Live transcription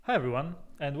Hi everyone,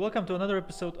 and welcome to another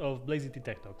episode of BlazeET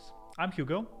Tech Talks. I'm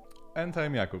Hugo. And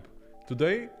I'm Jakub.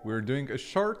 Today we're doing a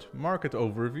short market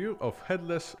overview of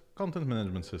headless content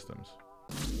management systems.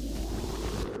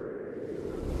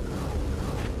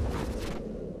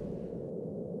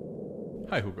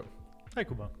 Hi Hugo. Hi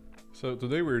Kuba. So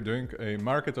today we're doing a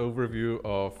market overview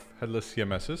of headless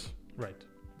CMSs, Right.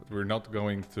 but we're not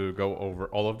going to go over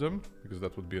all of them because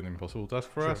that would be an impossible task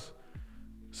for Sure. us.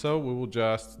 So we will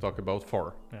just talk about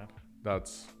four. Yeah.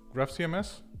 That's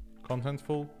GraphCMS,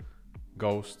 Contentful,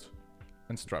 Ghost,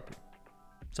 and Strapi.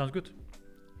 Sounds good.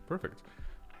 Perfect.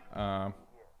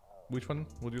 Which one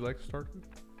would you like to start with?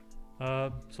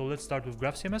 So let's start with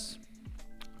GraphCMS,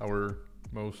 Our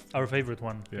most... our favorite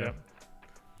one. Yeah.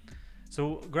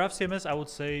 So GraphCMS, I would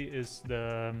say, is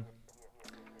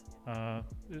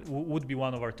would be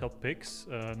one of our top picks.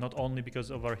 Not only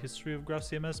because of our history of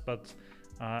GraphCMS, but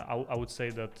I would say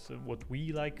that what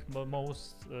we like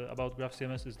most about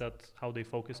GraphCMS is that how they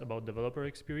focus about developer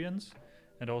experience,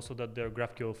 and also that they're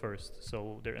GraphQL first.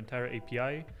 So their entire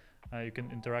API, you can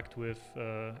interact with.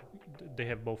 They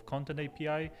have both content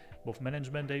API, both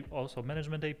management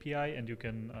API, and you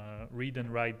can read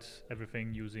and write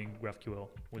everything using GraphQL,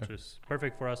 which is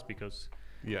perfect for us because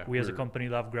we as a company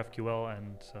love GraphQL,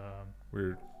 and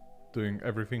we're doing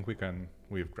everything we can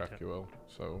with GraphQL.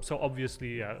 So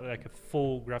obviously, like a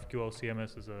full GraphQL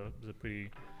CMS is a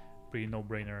pretty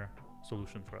no-brainer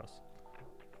solution for us.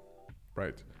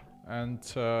 Right. And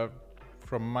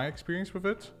from my experience with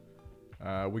it,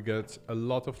 we get a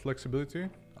lot of flexibility,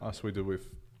 as we do with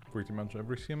pretty much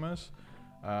every CMS.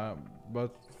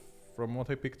 But from what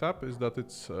I picked up is that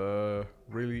it's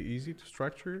really easy to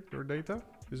structure your data.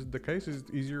 Is it the case? Is it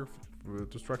easier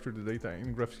to structure the data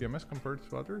in GraphCMS compared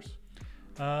to others?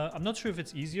 I'm not sure if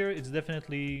it's easier. It's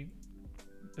definitely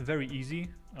very easy,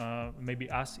 maybe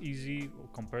as easy or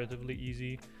comparatively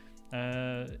easy.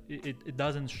 It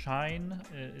doesn't shine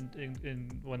in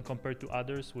when compared to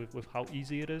others with how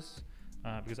easy it is,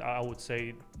 because I would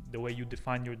say the way you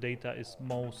define your data is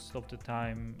most of the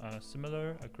time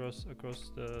similar across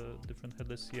the different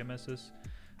headless CMSs.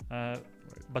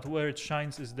 But where it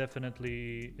shines is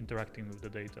definitely interacting with the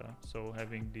data. So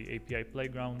having the API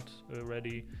playground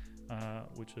ready,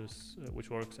 which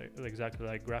works exactly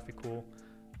like GraphiQL,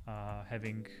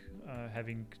 having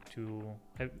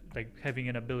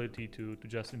an ability to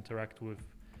just interact with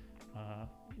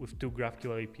two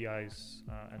GraphQL APIs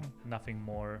and nothing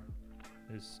more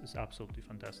is absolutely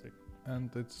fantastic. And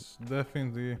it's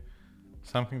definitely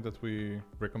something that we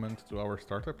recommend to our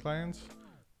startup clients,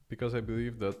 because I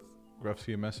believe that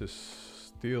GraphCMS is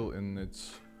still in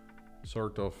its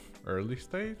sort of early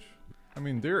stage. I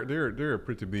mean, they're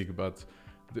pretty big, but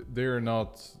they're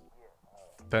not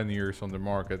 10 years on the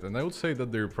market, and I would say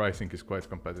that their pricing is quite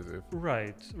competitive.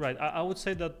 Right. I would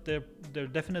say that they're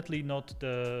definitely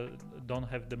don't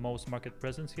have the most market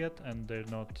presence yet, and they're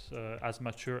not as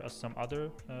mature as some other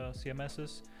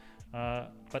CMSs.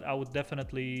 But I would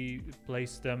definitely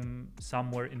place them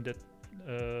somewhere in the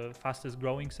fastest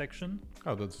growing section.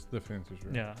 Oh, that's definitely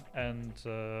true. Yeah, and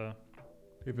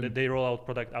they roll out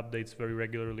product updates very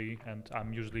regularly, and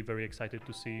I'm usually very excited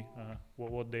to see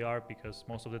what they are, because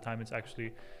most of the time it's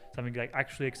actually something like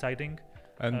actually exciting.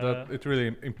 And that it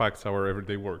really impacts our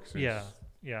everyday work.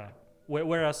 Yeah.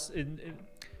 Whereas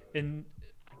in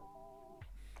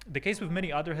the case with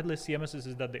many other headless CMSs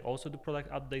is that they also do product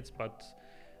updates, but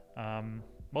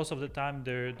most of the time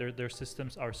their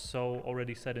systems are so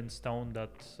already set in stone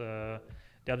that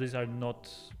the others are not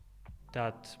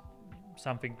that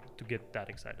something to get that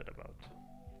excited about.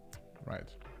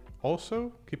 Right.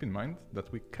 Also, keep in mind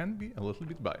that we can be a little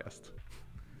bit biased.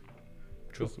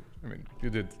 True. I mean, you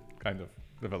did kind of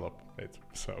develop it,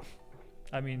 so.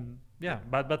 I mean, yeah,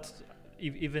 but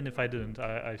even if I didn't,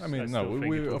 I mean, still no, think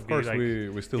we it would of be course like,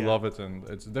 we still love it, and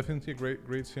it's definitely a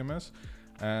great CMS,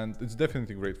 and it's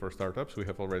definitely great for startups. We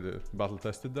have already battle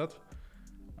tested that.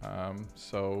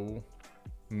 So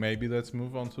maybe let's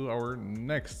move on to our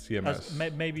next CMS.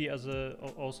 Maybe as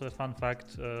also a fun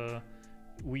fact,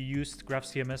 we used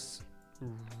GraphCMS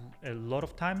a lot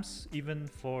of times, even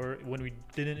for when we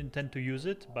didn't intend to use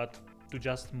it, but to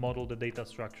just model the data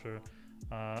structure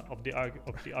of the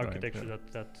architecture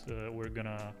right, that we're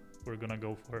gonna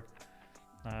go for,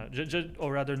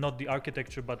 or rather not the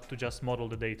architecture, but to just model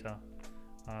the data,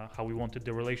 how we wanted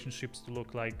the relationships to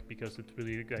look like, because it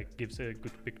really gives a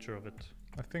good picture of it.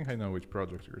 I think I know which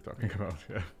project you're talking about.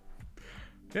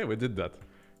 Yeah, we did that.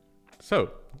 So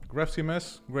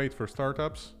GraphCMS, great for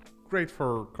startups, great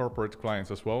for corporate clients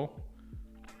as well.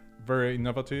 Very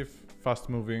innovative, fast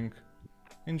moving,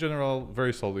 in general,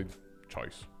 very solid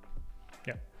choice.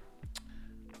 Yeah.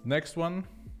 Next one,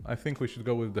 I think we should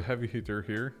go with the heavy hitter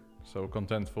here. So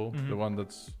Contentful, the one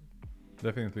that's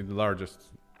definitely the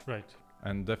largest Right.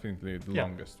 and definitely the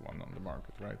longest one on the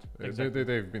market, right? Exactly.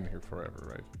 They've been here forever,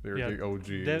 right? They're the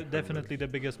OG. Definitely the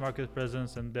biggest market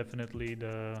presence and definitely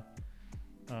the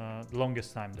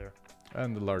longest time there.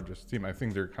 And the largest team. I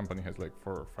think their company has like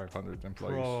 400 or 500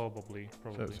 employees.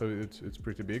 Probably. So it's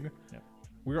pretty big. Yeah.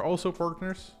 We're also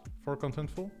partners for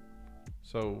Contentful,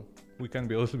 so we can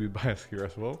be a little bit biased here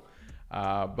as well.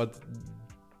 But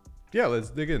yeah,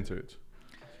 let's dig into it.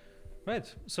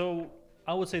 Right. So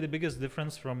I would say the biggest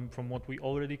difference from what we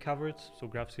already covered, so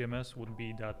GraphCMS, would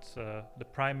be that the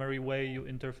primary way you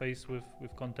interface with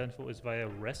Contentful is via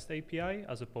REST API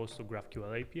as opposed to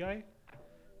GraphQL API.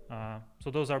 So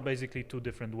those are basically two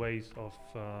different ways of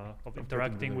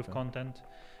interacting with content.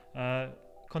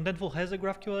 Contentful has a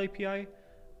GraphQL API,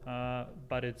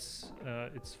 but it's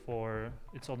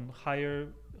on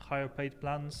higher paid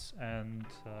plans, and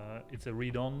it's a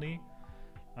read-only.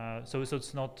 So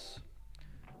it's not.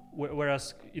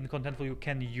 Whereas in Contentful you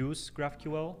can use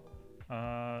GraphQL.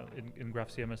 In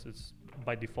GraphCMS, it's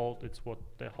by default it's what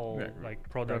the whole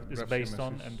product is based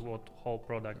on, and what whole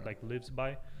product lives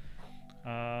by.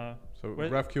 So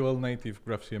GraphQL native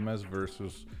GraphCMS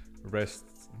versus REST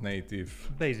native.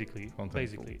 Basically,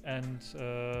 Contentful.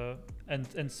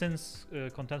 And since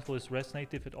Contentful is REST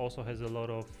native, it also has a lot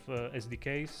of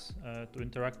SDKs to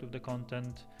interact with the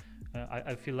content.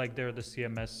 I feel like they're the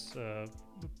CMS,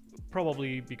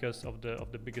 probably because of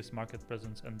the biggest market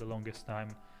presence and the longest time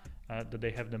that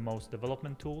they have the most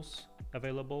development tools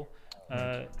available.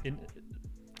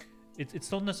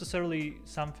 It's not necessarily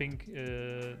something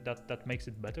that makes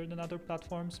it better than other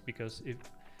platforms, because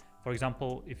for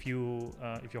example, if your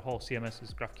whole CMS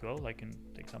is GraphQL, like in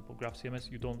the example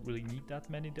GraphCMS, you don't really need that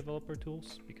many developer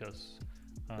tools, because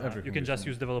you can just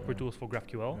use developer tools for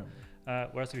GraphQL.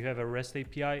 Whereas if you have a REST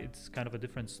API, it's kind of a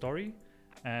different story.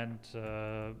 And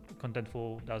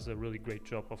Contentful does a really great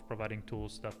job of providing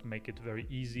tools that make it very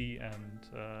easy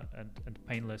and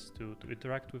painless to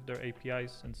interact with their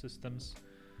APIs and systems.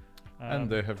 And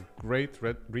they have great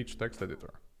rich text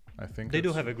editor. I think they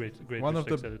do have a great one rich of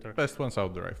text the editor. best ones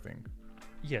out there, I think.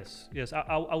 Yes.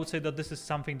 I would say that this is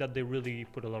something that they really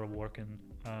put a lot of work in.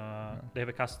 They have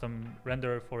a custom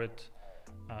renderer for it.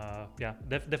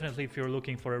 Definitely, if you're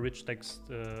looking for a rich text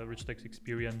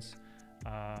experience,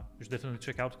 you should definitely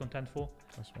check out Contentful.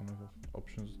 That's one of the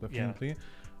options, definitely. Yeah.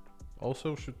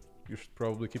 Also, you should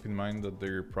probably keep in mind that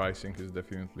their pricing is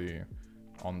definitely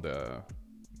on the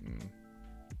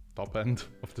top end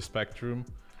of the spectrum.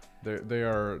 They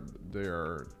are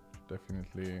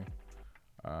definitely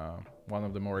one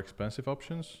of the more expensive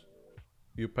options.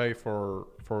 You pay for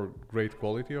great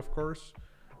quality, of course,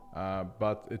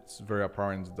 but it's very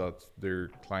apparent that their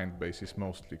client base is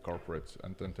mostly corporate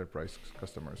and enterprise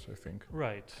customers, I think.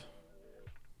 Right.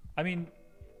 I mean,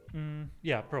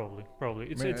 probably.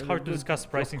 It's hard to discuss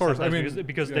pricing sometimes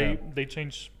because they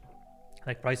change,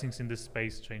 like pricings in this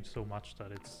space change so much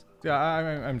that it's. Yeah,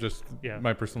 I'm just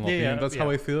my personal opinion. That's how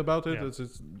I feel about it. Yeah.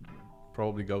 It's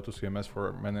probably go to CMS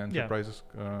for many enterprises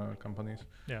companies.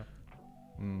 Yeah.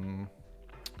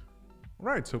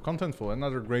 Right. So Contentful,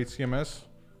 another great CMS,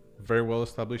 very well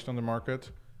established on the market,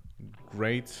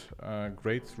 great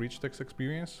rich text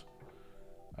experience,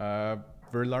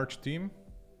 very large team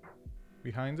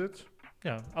behind it.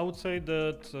 Yeah, I would say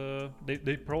that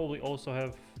they probably also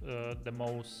have the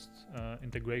most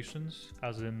integrations,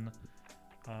 as in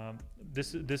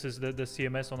this is the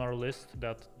CMS on our list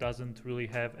that doesn't really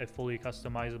have a fully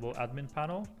customizable admin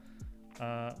panel,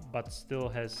 but still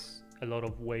has a lot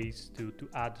of ways to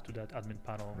add to that admin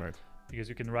panel. Right. Because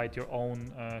you can write your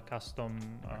own custom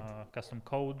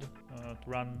code to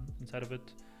run inside of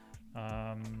it.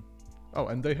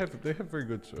 And they have very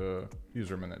good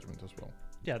user management as well.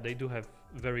 Yeah, they do have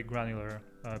very granular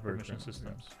permission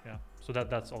systems. Yeah, so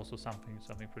that's also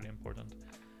something pretty important.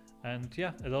 And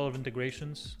yeah, a lot of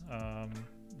integrations.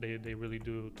 They really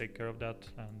do take care of that,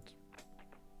 and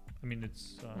I mean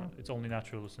it's only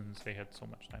natural since they had so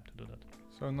much time to do that.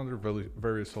 So another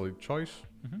very solid choice.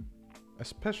 Mm-hmm.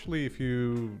 Especially if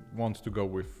you want to go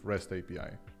with REST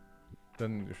API,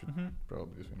 then you should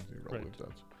probably definitely roll with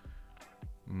that.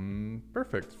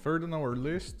 Perfect. Third on our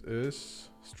list is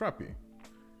Strapi.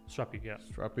 Strapi, yeah.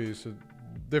 Strapi is a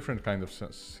different kind of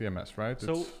CMS, right?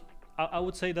 So I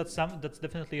would say that's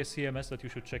definitely a CMS that you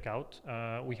should check out.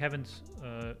 I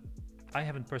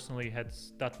haven't personally had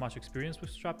that much experience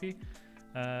with Strapi,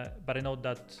 but I know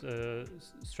that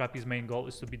Strapi's main goal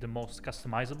is to be the most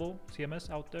customizable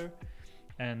CMS out there.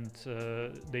 And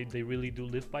they really do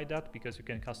live by that, because you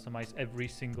can customize every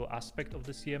single aspect of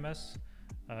the CMS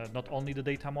not only the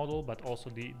data model, but also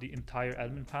the entire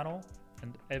admin panel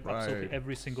and absolutely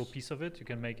every single piece of it. You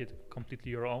can make it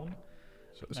completely your own.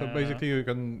 So basically you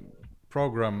can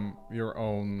program your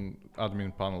own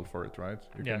admin panel for it, right?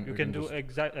 You can do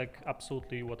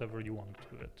absolutely whatever you want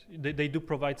with it. They do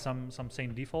provide some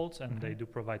sane defaults, and they do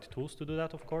provide tools to do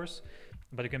that, of course,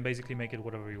 but you can basically make it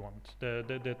whatever you want.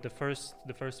 The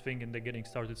first thing in the getting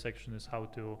started section is how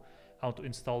to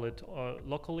install it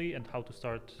locally and how to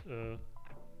start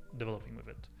developing with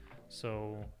it.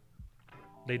 So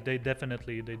they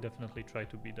definitely try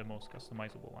to be the most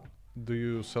customizable one. Do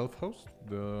you self-host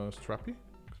the Strapi?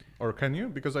 Or can you?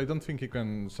 Because I don't think you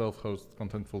can self-host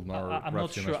Contentful nor I'm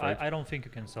not sure. Right? I don't think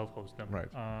you can self-host them.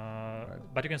 Right.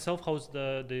 But you can self-host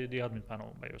the admin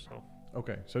panel by yourself.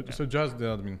 Okay. So just the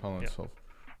admin panel itself.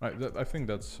 Right. I think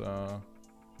that's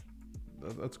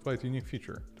quite a unique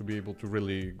feature to be able to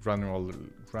really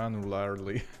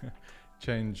granularly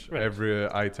change every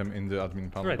item in the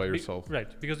admin panel by yourself.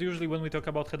 Because usually when we talk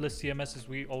about headless CMSs,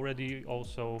 we already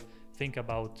also think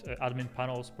about admin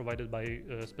panels provided by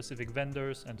specific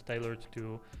vendors and tailored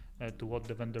to what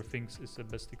the vendor thinks is the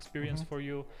best experience for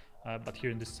you. But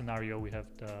here in this scenario, we have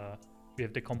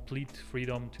the complete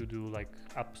freedom to do like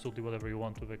absolutely whatever you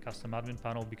want with a custom admin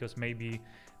panel, because maybe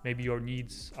your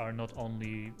needs are not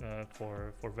only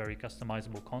for very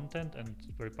customizable content and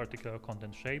very particular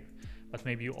content shape, but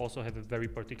maybe you also have a very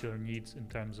particular needs in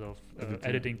terms of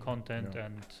editing content,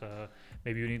 and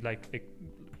maybe you need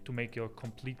to make your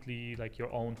completely like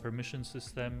your own permission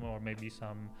system, or maybe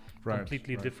some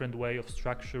completely different way of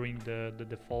structuring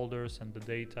the folders and the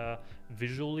data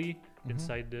visually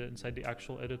inside the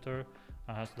actual editor.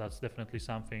 So that's definitely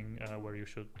something where you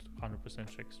should 100%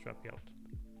 check Strapi out.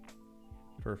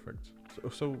 Perfect.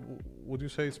 So would you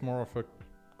say it's more of a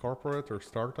corporate or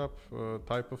startup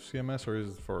type of CMS, or is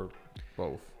it for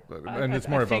both? And it's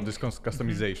more about this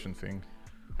customization thing.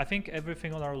 I think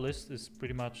everything on our list is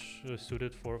pretty much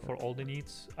suited for all the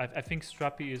needs. I think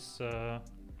Strapi is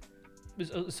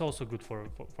it's also good for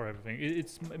everything.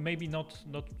 It's maybe not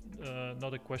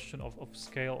a question of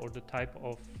scale or the type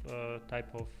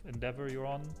of endeavor you're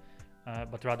on,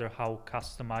 but rather how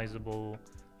customizable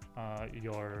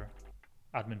your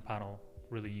admin panel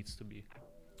really needs to be.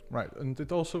 Right, and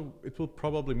it will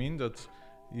probably mean that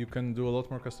you can do a lot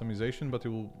more customization, but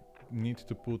you will need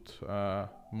to put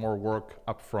more work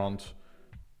up front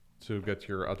to get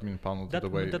your admin panel to the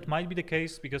way. That might be the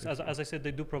case, because as I said,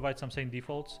 they do provide some sane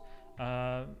defaults.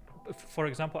 For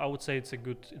example, I would say it's a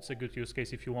good use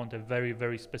case if you want a very,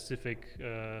 very specific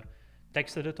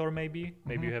text editor. Maybe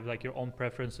you have like your own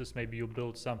preferences. Maybe you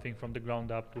build something from the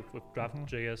ground up with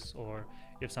Draft.js, or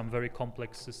you have some very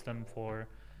complex system for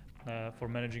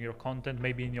managing your content.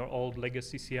 Maybe in your old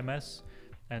legacy CMS,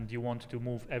 and you want to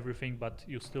move everything, but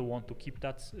you still want to keep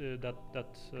that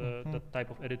type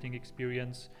of editing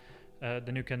experience.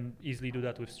 Then you can easily do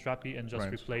that with Strapi and just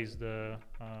replace the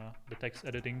text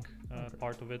editing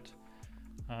part of it.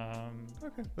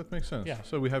 Okay, that makes sense. Yeah.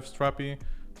 So we have Strapi,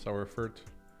 it's our third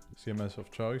CMS of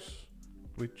choice,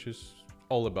 which is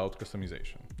all about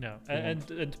customization. Yeah,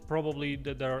 and probably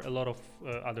there are a lot of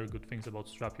other good things about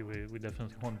Strapi. We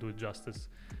definitely won't do it justice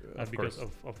because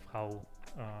of how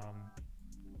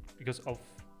because of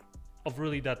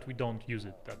really that we don't use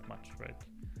it that much, right?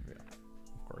 Yeah,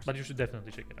 of course. But you should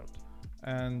definitely check it out.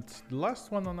 And the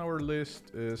last one on our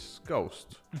list is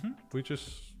Ghost, which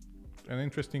is an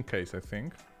interesting case, I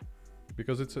think,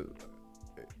 because it's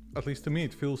at least to me,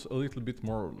 it feels a little bit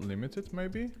more limited,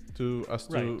 maybe, to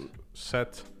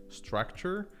set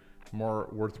structure, more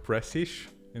WordPress-ish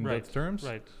in that terms.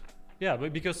 Right. Yeah,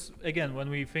 but because again, when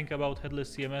we think about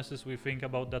headless CMSs, we think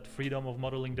about that freedom of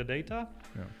modeling the data.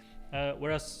 Yeah.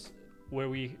 Whereas when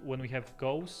we have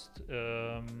Ghost,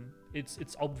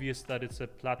 it's obvious that it's a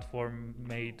platform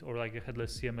made, or like a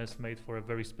headless CMS made for a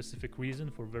very specific reason,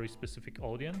 for a very specific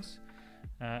audience,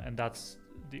 and that's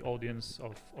the audience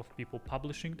of people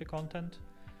publishing the content,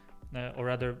 or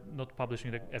rather not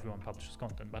publishing. Everyone publishes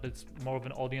content, but it's more of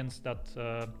an audience that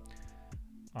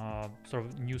sort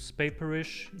of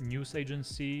newspaperish, news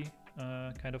agency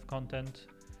kind of content.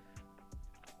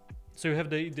 So you have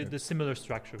the similar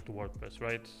structure to WordPress,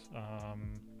 right?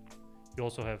 You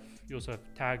also have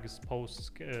tags,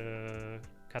 posts,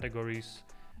 categories,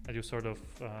 and you sort of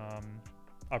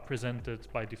are presented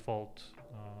by default.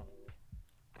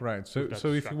 Right. So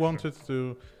if you wanted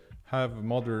to have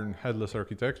modern headless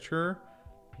architecture,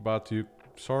 but you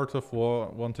sort of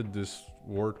wanted this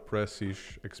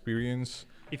WordPress-ish experience.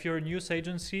 If you're a news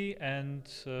agency and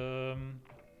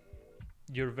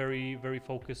you're very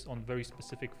focused on very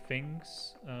specific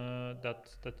things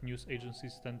that news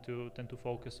agencies tend to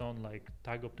focus on, like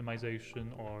tag optimization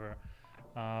or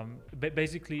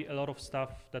basically a lot of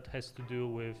stuff that has to do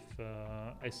with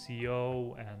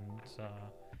SEO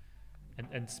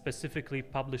and specifically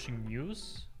publishing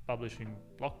news, publishing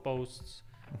blog posts,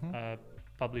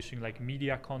 publishing like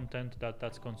media content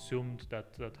that's consumed that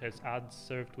has ads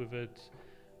served with it.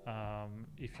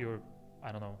 If you're,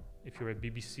 I don't know, if you're a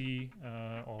BBC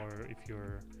or if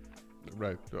you're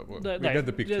right, we get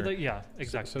the picture. Yeah,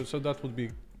 exactly. So that would be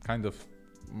kind of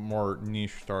more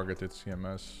niche targeted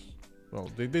CMS. Well,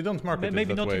 they don't market it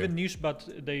maybe that not way. even niche, but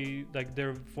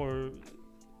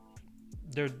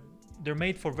they're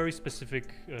made for very specific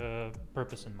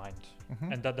purpose in mind,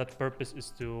 and that purpose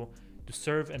is to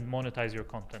serve and monetize your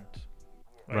content.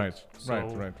 Right.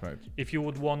 Right. If you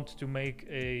would want to make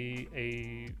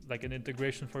a like an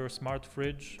integration for your smart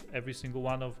fridge, every single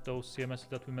one of those CMSs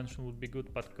that we mentioned would be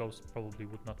good, but Ghost probably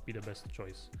would not be the best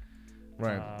choice.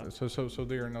 Right. So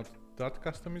they are not that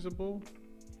customizable,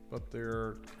 but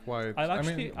they're quite.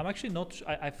 I'm actually not.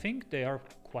 I think they are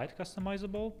quite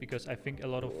customizable because I think a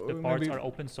lot of the parts are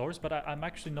open source, but I'm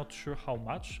actually not sure how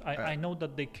much. I know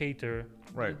that they cater.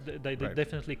 Right. They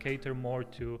definitely cater more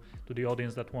to the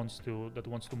audience that wants to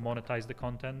monetize the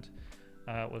content,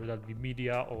 whether that be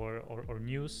media or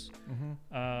news.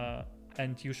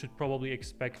 And you should probably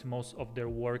expect most of their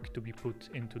work to be put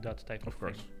into that type of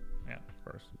thing. Yeah. Of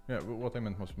course. Yeah. But what I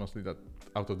meant was mostly that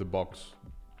out of the box.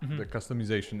 The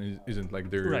customization isn't like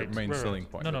their main selling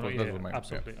point. No,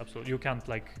 absolutely. You can't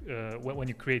like when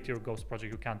you create your Ghost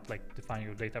project, you can't like define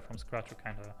your data from scratch. You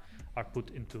kind of are put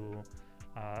into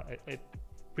a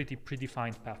pretty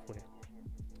predefined pathway.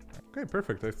 Okay,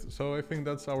 perfect. So I think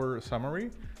that's our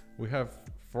summary. We have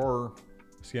 4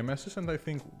 CMSs, and I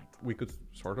think we could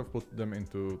sort of put them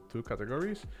into 2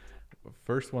 categories.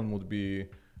 First one would be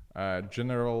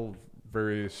general,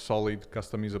 very solid,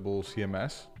 customizable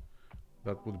CMS.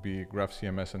 That would be Graph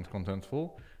CMS and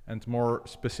Contentful, and more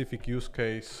specific use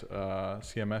case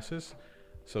CMSs.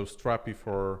 So Strapi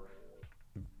for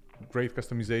great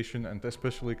customization and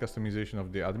especially customization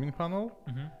of the admin panel,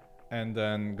 and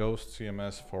then Ghost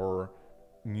CMS for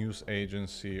news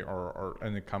agency or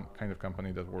any kind of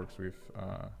company that works with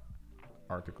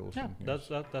articles. Yeah, and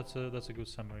news. that's a good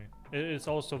summary. It's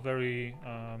also very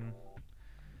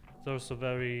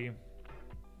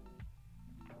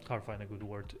hard to find a good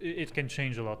word. It can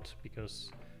change a lot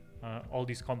because all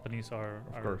these companies are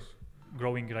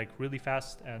growing like really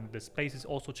fast, and the space is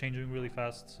also changing really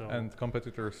fast. So and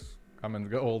competitors come and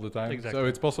go all the time. Exactly. So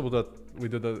it's possible that we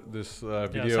did this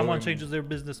video. Yeah, someone changes their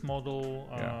business model.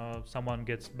 Someone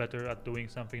gets better at doing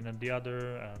something than the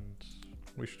other, and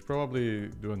we should probably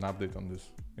do an update on this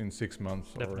in 6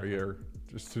 months or a year,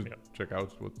 just to check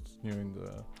out what's new in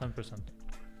the 100%.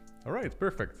 All right,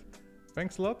 perfect.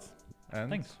 Thanks a lot. And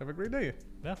thanks. Have a great day.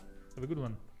 Yeah, have a good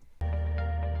one.